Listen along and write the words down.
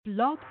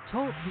Blog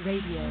Talk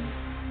Radio.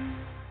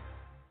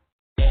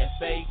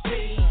 FAT,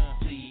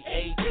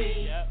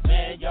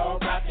 man, y'all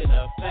rockin'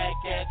 a Fat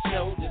Cat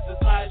show. This is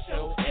my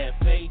show.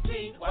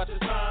 FAT, watch the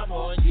time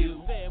on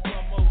you. Say it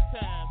one more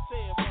time.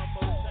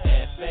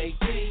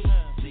 FAT,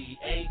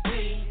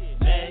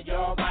 man,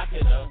 y'all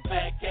rockin' a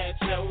Fat Cat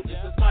show.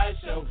 This is my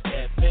show.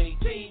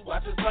 FAT,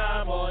 watch the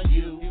time on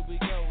you. Here we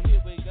go.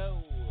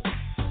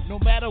 No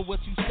matter what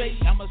you say,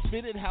 I'ma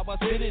spit it how I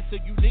spit it, so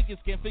you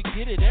niggas can't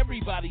forget it.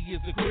 Everybody is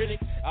a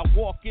critic. I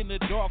walk in the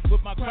dark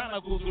with my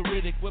chronicles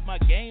acidic, with my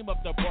game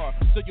up the bar,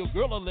 so your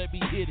girl'll let me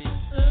hit it.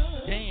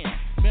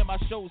 Damn, man, my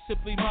show's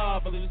simply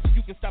marvelous.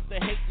 You can stop the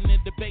hating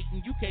and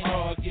debating, you can't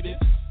argue this.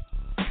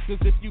 Cause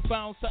if you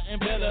found something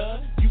better,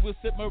 you would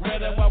sip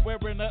Moretta while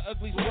wearing an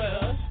ugly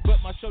sweater.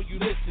 But my show you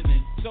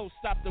listening, so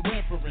stop the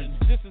whimpering.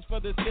 This is for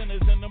the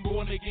sinners and the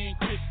born again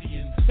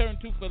Christians. Turn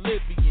to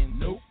Philippians.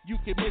 Nope, you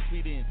can miss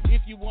me then.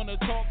 If you wanna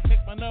talk, take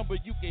my number,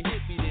 you can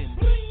hit me then.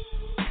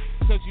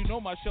 Cause you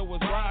know my show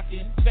is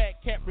rocking.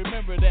 Fat Cat,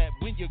 remember that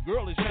when your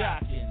girl is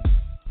shocking.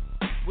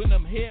 When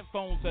them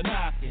headphones are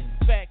knocking.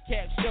 Fat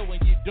Cat show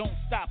and you don't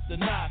stop the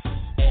knocking.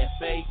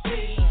 FAT,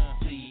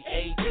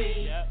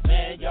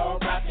 man, y'all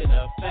rockin'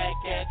 a Fat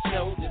Cat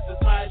show. This is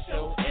my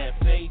show.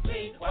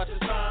 FAT, watch the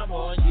time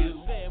on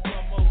you. Say it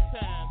one more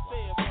time.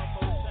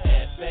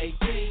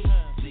 FAT,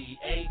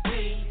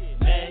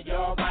 man,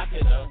 y'all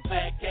rockin' a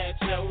Fat Cat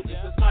show. This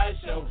is my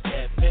show.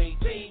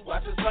 FAT,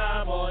 watch the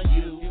time on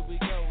you. Here we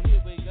go.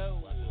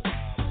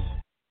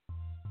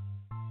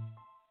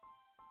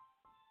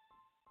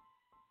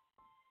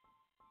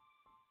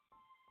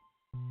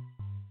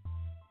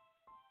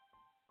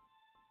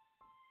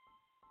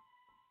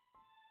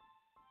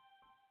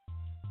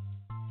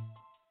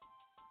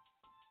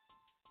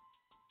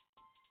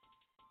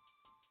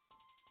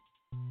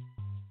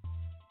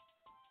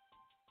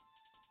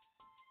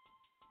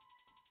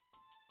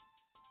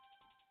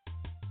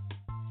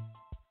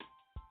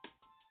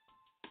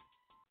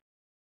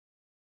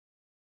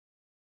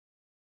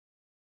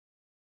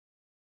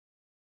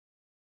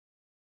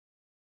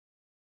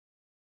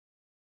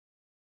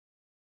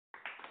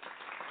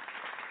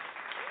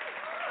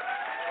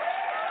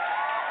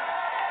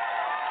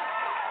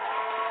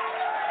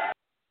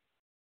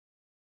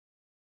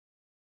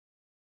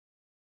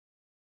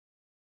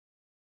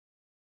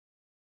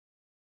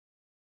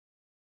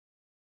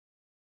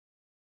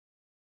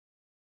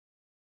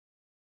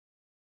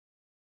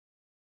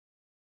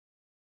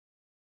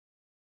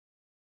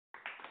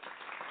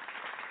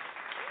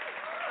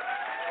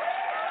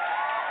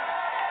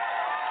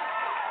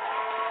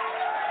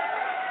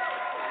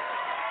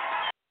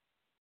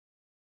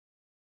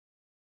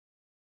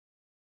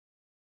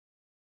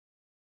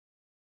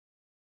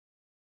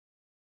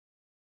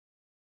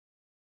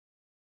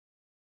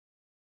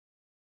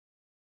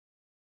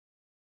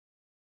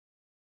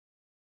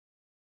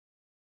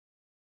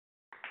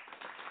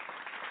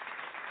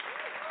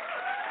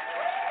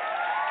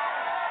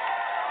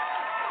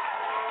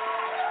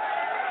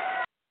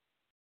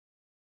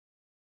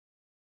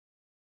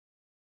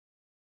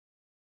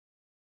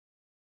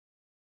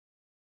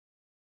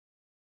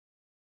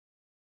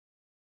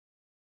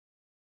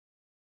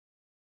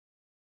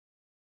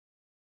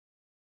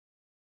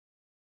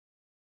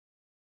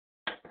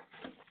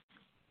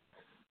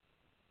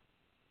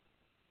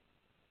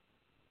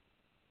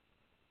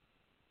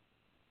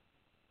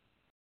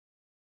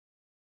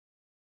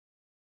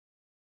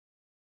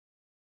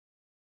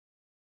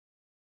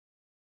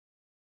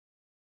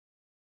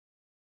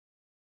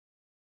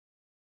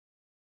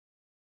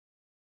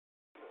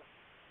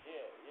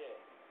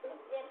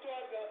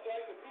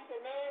 Like the people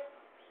now,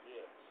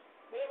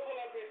 they'll pull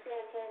up their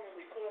cell phone and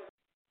record.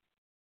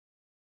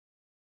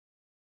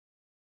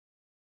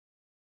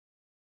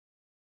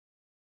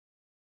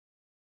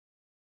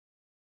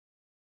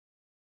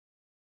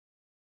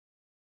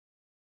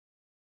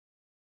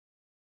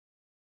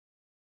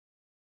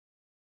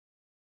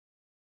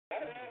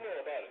 How do you know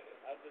about it?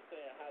 I'm just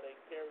saying how they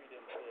carry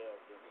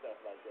themselves and stuff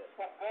like that.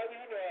 How do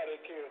you know how they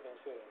carry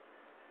themselves?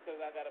 Because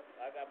I got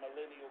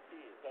millennial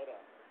kids. Hold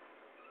on.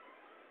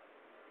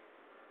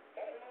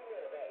 How do you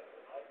know about it?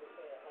 I'm just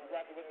saying how you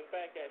rocking with the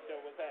Fat Cat show.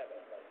 What's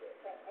happening?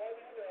 How do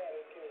you know how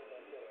they carry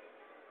themselves?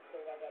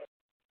 Because I got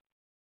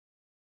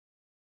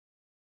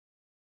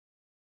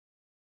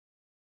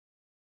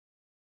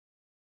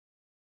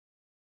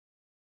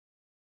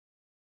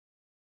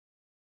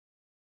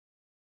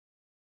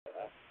I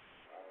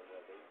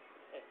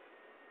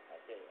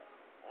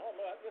don't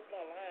know. I guess my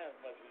lines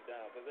must be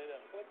down because they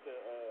done put the